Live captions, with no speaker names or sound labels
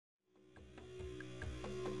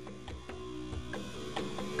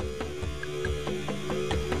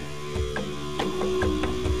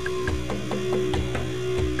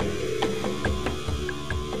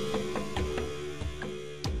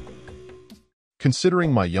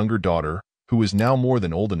Considering my younger daughter, who is now more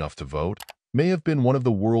than old enough to vote, may have been one of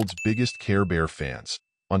the world's biggest Care Bear fans.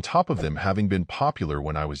 On top of them having been popular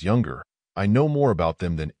when I was younger, I know more about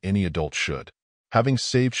them than any adult should. Having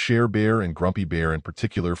saved Share Bear and Grumpy Bear in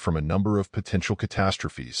particular from a number of potential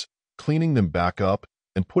catastrophes, cleaning them back up,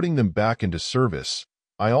 and putting them back into service,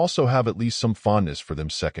 I also have at least some fondness for them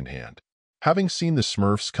secondhand. Having seen the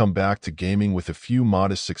Smurfs come back to gaming with a few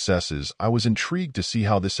modest successes, I was intrigued to see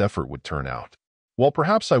how this effort would turn out. While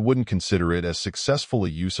perhaps I wouldn't consider it as successful a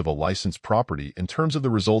use of a licensed property in terms of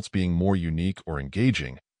the results being more unique or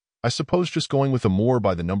engaging, I suppose just going with a more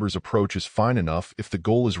by-the-numbers approach is fine enough if the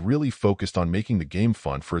goal is really focused on making the game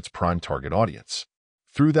fun for its prime target audience.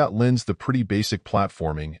 Through that lens, the pretty basic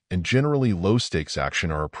platforming and generally low-stakes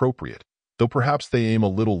action are appropriate, though perhaps they aim a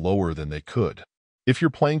little lower than they could. If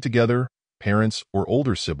you're playing together, parents or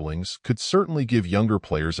older siblings could certainly give younger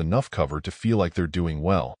players enough cover to feel like they're doing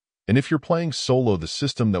well, and if you're playing solo, the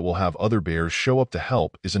system that will have other bears show up to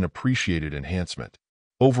help is an appreciated enhancement.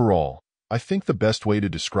 Overall, I think the best way to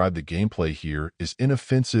describe the gameplay here is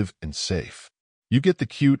inoffensive and safe. You get the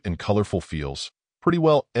cute and colorful feels. Pretty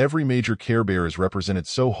well every major Care Bear is represented,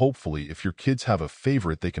 so hopefully if your kids have a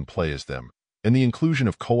favorite they can play as them, and the inclusion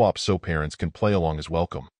of co-op so parents can play along is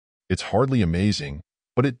welcome. It's hardly amazing,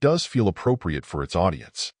 but it does feel appropriate for its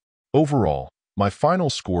audience. Overall, my final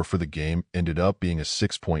score for the game ended up being a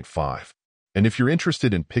 6.5. And if you're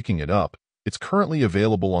interested in picking it up, it's currently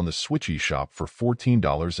available on the Switch eShop for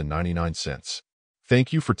 $14.99.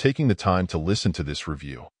 Thank you for taking the time to listen to this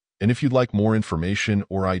review. And if you'd like more information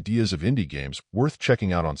or ideas of indie games worth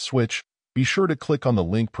checking out on Switch, be sure to click on the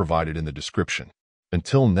link provided in the description.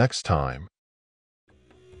 Until next time.